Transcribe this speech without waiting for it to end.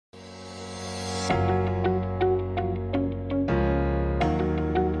Diabetes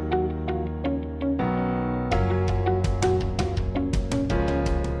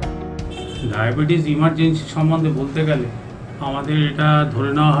emergency সম্বন্ধে বলতে গেলে আমাদের এটা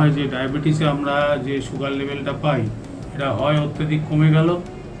ধরে নেওয়া হয় যে ডায়াবেটিসে আমরা যে সুগার লেভেলটা পাই এটা হয় অত্যাধিক কমে গেল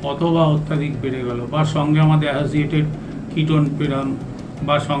অথবা অত্যাধিক বেড়ে গেল, বা সঙ্গে আমাদের অ্যাসোসিয়েটেড কিটোন পেলাম,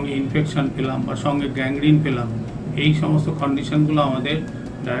 বা সঙ্গে ইনফেকশন পেলাম, বা সঙ্গে গ্যাংগ্রিন পেলাম। এই সমস্ত কন্ডিশনগুলো আমাদের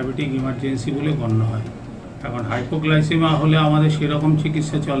ডায়াবেটিক ইমার্জেন্সি বলে গণ্য হয়। এখন হাইপোগ্লাইসেমিয়া হলে আমাদের সেরকম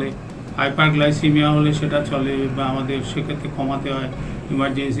চিকিৎসা চলে, হাইপারগ্লাইসেমিয়া হলে সেটা চলে, বা আমাদের সেক্ষেত্রে কমাতে হয়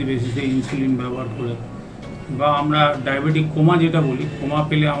ইমার্জেন্সি বেসিসে ইনসুলিন ব্যবহার করে। বা আমরা ডায়াবেটিক কোমা যেটা বলি, কোমা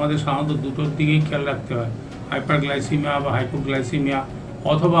পেলে আমাদের সাধারণত দুটোর দিকেই খেয়াল রাখতে হয়, হাইপারগ্লাইসেমিয়া বা হাইপোগ্লাইসেমিয়া,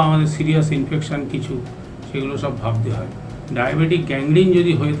 অথবা আমাদের সিরিয়াস ইনফেকশান কিছু, সেগুলো সব ভাবতে হয়। ডায়াবেটিক গ্যাংগ্রিন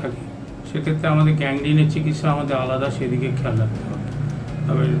যদি হয়ে থাকে সেক্ষেত্রে আমাদের গ্যাংগ্রিনের চিকিৎসা আমাদের আলাদা, সেদিকে খেয়াল রাখতে হবে।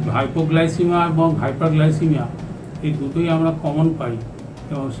 তবে হাইপোগ্লাইসেমিয়া এবং হাইপারগ্লাইসেমিয়া এই দুটোই আমরা কমন পাই,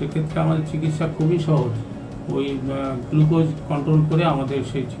 এবং সেক্ষেত্রে আমাদের চিকিৎসা খুবই সহজ। ওই গ্লুকোজ কন্ট্রোল করে আমাদের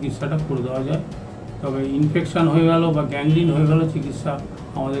সেই চিকিৎসাটা করে দেওয়া যায়। তবে ইনফেকশান হয়ে গেল বা গ্যাংগ্রিন হয়ে গেল চিকিৎসা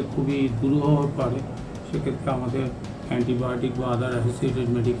আমাদের খুবই দুরূহ হতে পারে। সেক্ষেত্রে আমাদের অ্যান্টিবায়োটিক বা আদার অ্যাসোসিয়েটেড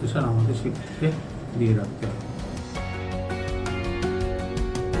মেডিকেশান আমাদের সেক্ষেত্রে দিয়ে রাখতে হবে।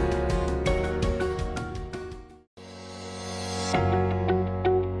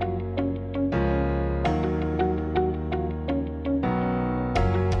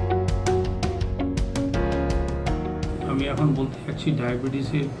 আমি এখন বলতে চাচ্ছি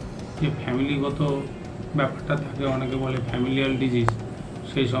ডায়াবেটিসের যে ফ্যামিলিগত ব্যাপারটা থাকে, অনেকে বলে ফ্যামিলিয়াল ডিজিজ,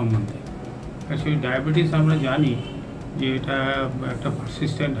 সেই সম্বন্ধে। সেই ডায়াবেটিস আমরা জানি যে এটা একটা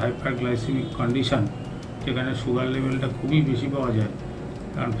পারসিস্টেন্ট হাইপারগ্লাইসেমিক কন্ডিশন, যেখানে সুগার লেভেলটা খুবই বেশি পাওয়া যায়।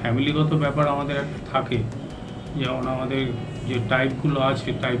 কারণ ফ্যামিলিগত ব্যাপার আমাদের একটা থাকে, যেমন আমাদের যে টাইপগুলো আছে,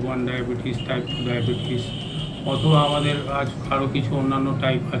 টাইপ 1 ডায়াবেটিস, টাইপ 2 ডায়াবেটিস, অথবা আমাদের আরও কিছু অন্যান্য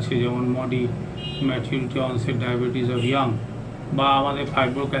টাইপ আছে, যেমন মডি maturity onset diabetes of young, বা আমাদের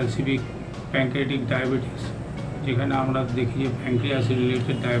ফাইব্রোক্যালসিমিক প্যানক্রিয়াটিক ডায়াবেটিস, যেখানে আমরা দেখি যে প্যানক্রিয়াস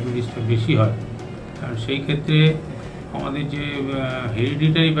রিলেটেড ডায়াবেটিসটা বেশি হয়। আর সেই ক্ষেত্রে আমাদের যে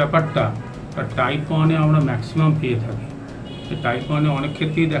হেরিডিটারি ব্যাপারটা, টাইপ 1-এ আমরা ম্যাক্সিমাম পেয়ে থাকি। টাইপ 1-এ অনেক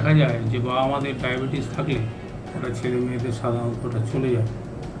ক্ষেত্রেই দেখা যায় যে বাবা আমাদের ডায়াবেটিস থাকলে ওটা ছেলে মেয়েদের সাধারণত ওটা চলে যায়,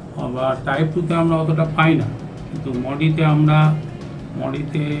 বা টাইপ 2-তে আমরা অতটা পাই না। কিন্তু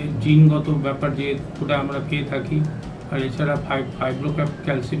মডিতে জিনগত ব্যাপার যে ওটা আমরা পেয়ে থাকি। আর এছাড়া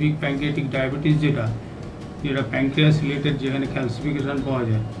ফাইব্রোক্যালসিমিক প্যানক্রিয়াটিক ডায়াবেটিস যেটা প্যানক্রিয়াস রিলেটেড, যেখানে ক্যালসিফিকেশান পাওয়া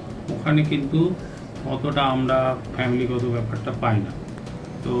যায়, ওখানে কিন্তু অতটা আমরা ফ্যামিলিগত ব্যাপারটা পাই না।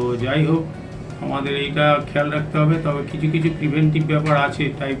 তো যাই হোক, আমাদের এইটা খেয়াল রাখতে হবে। তবে কিছু কিছু প্রিভেন্টিভ ব্যাপার আছে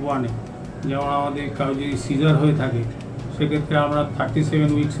টাইপ 1-এ, যেমন আমাদের কারো যদি সিজার হয়ে থাকে, সেক্ষেত্রে আমরা 37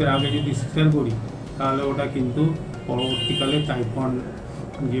 উইক্সের আগে যদি সিজার করি, তাহলে ওটা কিন্তু পরবর্তীকালে টাইপ 1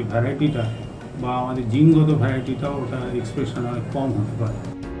 যে ভ্যারাইটিটা বা আমাদের জিনগত ভ্যারাইটিটা, ওটা এক্সপ্রেশন অনেক কম হতে পারে।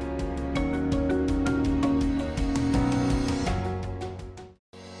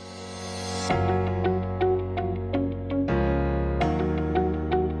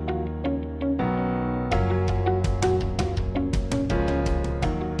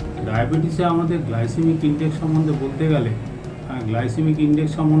 ডায়াবেটিসে আমাদের গ্লাইসেমিক ইন্ডেক্স সম্বন্ধে বলতে গেলে, গ্লাইসেমিক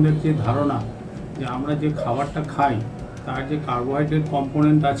ইন্ডেক্স সম্বন্ধে যে ধারণা, যে আমরা যে খাবারটা খাই তার যে কার্বোহাইড্রেট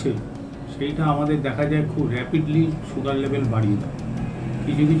কম্পোনেন্ট আছে, সেইটা আমাদের দেখা যায় খুব র্যাপিডলি সুগার লেভেল বাড়িয়ে দেয়।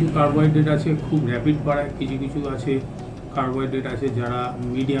 কিছু কিছু কার্বোহাইড্রেট আছে খুব র্যাপিড বাড়ায়, কিছু কিছু আছে কার্বোহাইড্রেট আছে যারা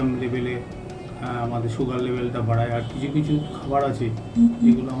মিডিয়াম লেভেলে আমাদের সুগার লেভেলটা বাড়ায়। আর কিছু কিছু খাবার আছে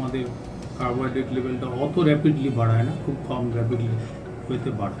যেগুলো আমাদের কার্বোহাইড্রেট লেভেলটা অত র্যাপিডলি বাড়ায় না, খুব কম র্যাপিডলি হইতে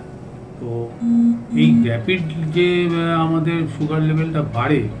বাড়ায়। তো এই র্যাপিড যে আমাদের সুগার লেভেলটা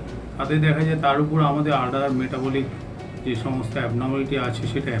বাড়ে, তাতে দেখা যায় তার উপর আমাদের আদার মেটাবলিক যে সমস্ত অ্যাবনর্মালিটি আছে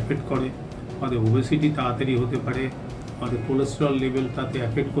সেটা অ্যাফেক্ট করে। আমাদের ওবেসিটি তাড়াতাড়ি হতে পারে, আমাদের কোলেস্টেরল লেভেল তাতে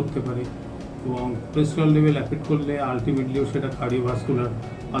অ্যাফেক্ট করতে পারে, এবং কোলেস্টেরল লেভেল অ্যাফেক্ট করলে আলটিমেটলিও সেটা কার্ডিওভাস্কুলার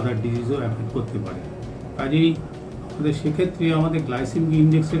আদার ডিজিজও অ্যাফেক্ট করতে পারে। কাজেই আমাদের সেক্ষেত্রে আমাদের গ্লাইসেমিক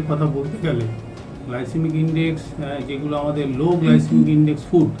ইন্ডেক্সের কথা বলতে গেলে, গ্লাইসেমিক ইন্ডেক্স যেগুলো আমাদের লো গ্লাইসেমিক ইন্ডেক্স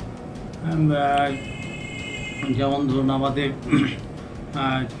ফুড, যেমন ধরুন আমাদের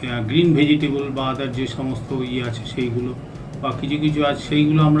গ্রিন ভেজিটেবল বা আদার যে সমস্ত আছে সেইগুলো, বা কিছু কিছু আছে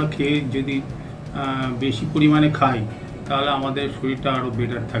সেইগুলো আমরা খেয়ে যদি বেশি পরিমাণে খাই, তাহলে আমাদের শরীরটা আরও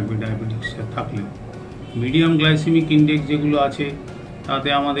বেটার থাকবে ডায়াবেটিস থাকলে। মিডিয়াম গ্লাইসেমিক ইন্ডেক্স যেগুলো আছে, তাতে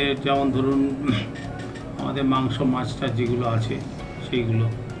আমাদের যেমন ধরুন আমাদের মাংস মাছ টাছ যেগুলো আছে সেইগুলো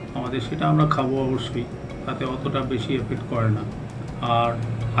আমাদের সেটা আমরা খাবো অবশ্যই, তাতে অতটা বেশি এফেক্ট করে না। আর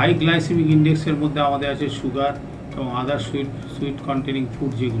হাই গ্লাইসেমিক ইন্ডেক্সের মধ্যে আমাদের আছে সুগার এবং আদার সুইট কন্টেনিং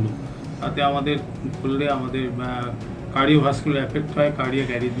ফুড যেগুলো, তাতে আমাদের করলে আমাদের কার্ডিওভাস্কুলার এফেক্ট হয়, কার্ডিয়াক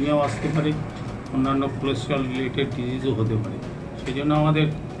অ্যারিথমিয়াও আসতে পারে, অন্যান্য কোলেস্ট্রল রিলেটেড ডিজিজও হতে পারে। সেই জন্য আমাদের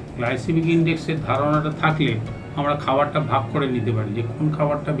গ্লাইসেমিক ইন্ডেক্সের ধারণাটা থাকলে আমরা খাবারটা ভাগ করে নিতে পারি যে কোন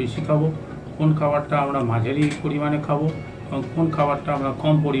খাবারটা বেশি খাবো, কোন খাবারটা আমরা মাঝারি পরিমাণে খাবো এবং কোন খাবারটা আমরা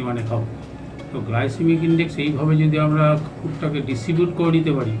কম পরিমাণে খাবো। তো গ্লাইসেমিক ইন্ডেক্স এইভাবে যদি আমরা ফুডটাকে ডিস্ট্রিবিউট করে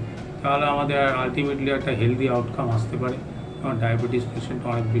দিতে পারি তাহলে আমাদের আলটিমেটলি একটা হেলদি আউটকাম আসতে পারে এবং ডায়াবেটিস পেশেন্ট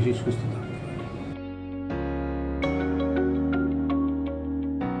অনেক বেশি সুস্থ থাকতে পারে।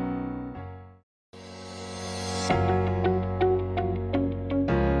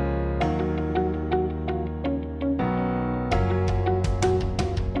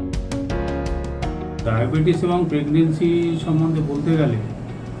 ডায়াবেটিস এবং প্রেগনেন্সি সম্বন্ধে বলতে গেলে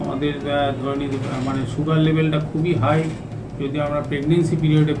আমাদের ধরে নিতে মানে সুগার লেভেলটা খুবই হাই যদি আমরা প্রেগনেন্সি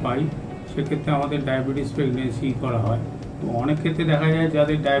পিরিয়ডে পাই, সেক্ষেত্রে আমাদের ডায়াবেটিস প্রেগনেন্সি করা হয়। তো অনেক ক্ষেত্রে দেখা যায়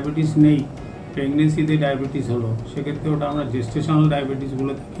যাদের ডায়াবেটিস নেই, প্রেগনেন্সিতে ডায়াবেটিস হলো, সেক্ষেত্রে ওটা আমরা জেস্টেশনাল ডায়াবেটিস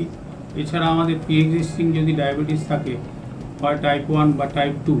বলে থাকি। এছাড়া আমাদের প্রি এক্সিস্টিং যদি ডায়াবেটিস থাকে, হয় টাইপ 1 বা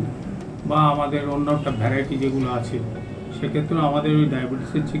টাইপ 2 বা আমাদের অন্য একটা ভ্যারাইটি যেগুলো আছে, সেক্ষেত্রে আমাদের ওই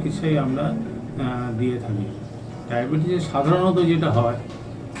ডায়াবেটিসের চিকিৎসাই আমরা দিয়ে থাকি। ডায়াবেটিসের সাধারণত যেটা হয়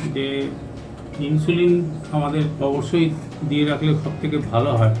যে ইনসুলিন আমাদের অবশ্যই দিয়ে রাখলে সব থেকে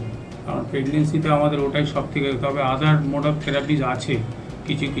ভালো হয়, কারণ প্রেগনেন্সিতে আমাদের ওটাই সব থেকে, তবে আদার মোড অফ থেরাপিজ আছে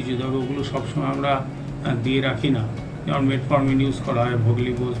কিছু কিছু, তবে ওগুলো সবসময় আমরা দিয়ে রাখি না। যেমন মেটফর্মিন ইউজ করা হয়,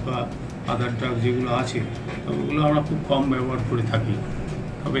 ভোগলিবোস বা আদার ড্রাগ যেগুলো আছে, তবে ওগুলো আমরা খুব কম ব্যবহার করে থাকি।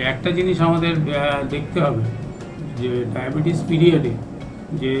 তবে একটা জিনিস আমাদের দেখতে হবে যে ডায়াবেটিস পিরিয়ডে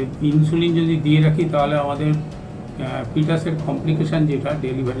যে ইনসুলিন যদি দিয়ে রাখি তাহলে আমাদের পিটাসের কমপ্লিকেশান যেটা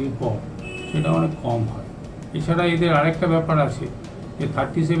ডেলিভারির পর সেটা অনেক কম হয়। এছাড়া এদের আরেকটা ব্যাপার আছে যে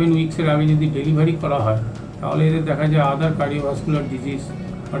 37 উইক্সের আগে যদি ডেলিভারি করা হয় তাহলে এদের দেখা যায় আদার কার্ডিওভাস্কুলার ডিজিজ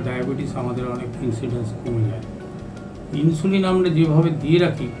বা ডায়াবেটিস আমাদের অনেক ইনসিডেন্স কমে যায়। ইনসুলিন আমরা যেভাবে দিয়ে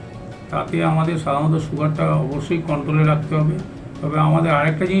রাখি তাতে আমাদের সাধারণত সুগারটা অবশ্যই কন্ট্রোলে রাখতে হবে। তবে আমাদের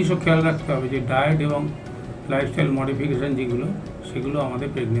আরেকটা জিনিসও খেয়াল রাখতে হবে যে ডায়েট এবং লাইফস্টাইল মডিফিকেশান যেগুলো, সেগুলো আমাদের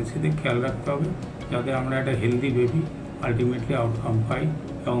প্রেগনেন্সিতে খেয়াল রাখতে হবে যাতে আমরা একটা হেলদি বেবি আলটিমেটলি আউটকাম পাই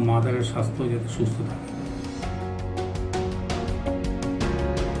এবং মাদারের স্বাস্থ্য যাতে সুস্থ থাকে।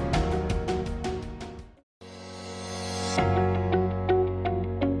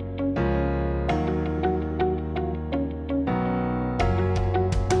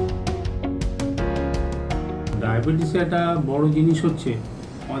 ডায়াবেটিসে একটা বড় জিনিস হচ্ছে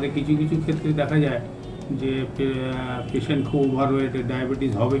আমাদের কিছু কিছু ক্ষেত্রে দেখা যায় যে পেশেন্ট খুব ওভারওয়েট,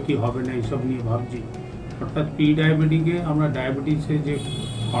 ডায়াবেটিস হবে কি হবে না এইসব নিয়ে ভাবছি। অর্থাৎ প্রি ডায়াবেটিকে আমরা ডায়াবেটিসে যে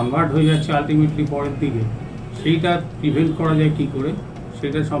কনভার্ট হয়ে যাচ্ছে আলটিমেটলি পরের দিকে, সেইটা প্রিভেন্ট করা যায় কি করে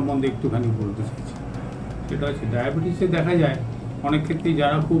সেটা সম্বন্ধে একটুখানি বলতে চাইছি। সেটা হচ্ছে ডায়াবেটিসে দেখা যায় অনেক ক্ষেত্রেই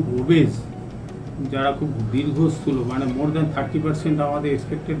যারা খুব ওবেজ, যারা খুব দীর্ঘস্থূল, মানে মোর দ্যান 30% আমাদের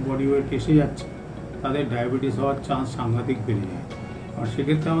এক্সপেক্টেড বডি ওয়েট এসে যাচ্ছে, তাদের ডায়াবেটিস হওয়ার চান্স সাংঘাতিক বেড়ে যায়। আর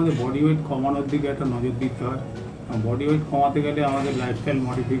সেক্ষেত্রে আমাদের বডি ওয়েট কমানোর দিকে একটা নজর দিতে হয়। বডি ওয়েট কমাতে গেলে আমাদের লাইফস্টাইল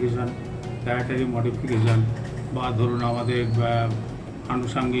মডিফিকেশান, ডায়েটারি মডিফিকেশান বা ধরুন আমাদের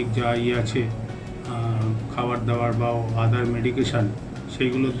আনুষঙ্গিক যা আছে খাবার দাবার বা আদার মেডিকেশান,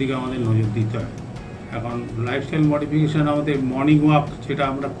 সেইগুলোর দিকে আমাদের নজর দিতে হয়। এখন লাইফস্টাইল মডিফিকেশান আমাদের মর্নিং ওয়াক যেটা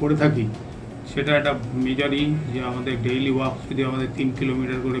আমরা করে থাকি, সেটা একটা মেজরই যে আমাদের ডেইলি ওয়াক যদি আমাদের 3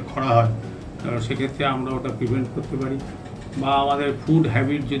 কিলোমিটার করে করা হয় সেক্ষেত্রে আমরা ওটা প্রিভেন্ট করতে পারি। বা আমাদের ফুড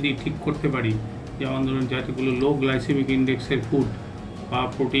হ্যাবিট যদি ঠিক করতে পারি, যেমন ধরুন যেগুলো লো গ্লাইসেমিক ইন্ডেক্সের ফুড বা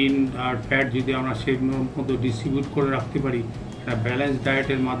প্রোটিন আর ফ্যাট যদি আমরা সেগুলোর মধ্যে ডিস্ট্রিবিউট করে রাখতে পারি একটা ব্যালেন্স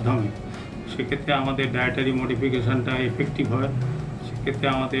ডায়েটের মাধ্যমে, সেক্ষেত্রে আমাদের ডায়েটারি মডিফিকেশানটা এফেক্টিভ হয়। সেক্ষেত্রে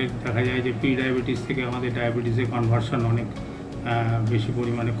আমাদের দেখা যায় যে প্রি ডায়াবেটিস থেকে আমাদের ডায়াবেটিসে কনভার্সন অনেক বেশি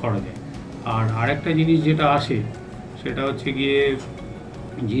পরিমাণে করা যায়। আর আরেকটা জিনিস যেটা আসে সেটা হচ্ছে গিয়ে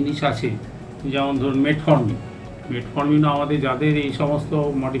জিনিস আছে যেমন ধরুন মেটফর্মিনও আমাদের যাদের এই সমস্ত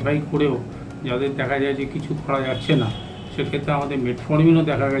মডিফাই করেও যাদের দেখা যায় যে কিছু করা যাচ্ছে না, সেক্ষেত্রে আমাদের মেটফর্মিনও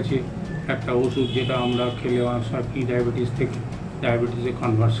দেখা গেছে একটা ওষুধ যেটা আমরা খেলে অনেক সময় প্রি ডায়াবেটিস থেকে ডায়াবেটিসে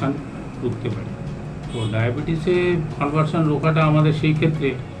কনভার্সান রুখতে পারি। তো ডায়াবেটিসে কনভার্সান রোখাটা আমাদের সেই ক্ষেত্রে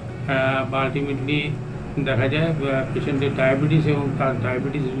বা আলটিমেটলি দেখা যায় পেশেন্টের ডায়াবেটিস এবং তার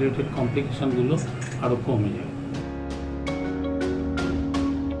ডায়াবেটিস রিলেটেড কমপ্লিকেশানগুলো আরও কমে যায়।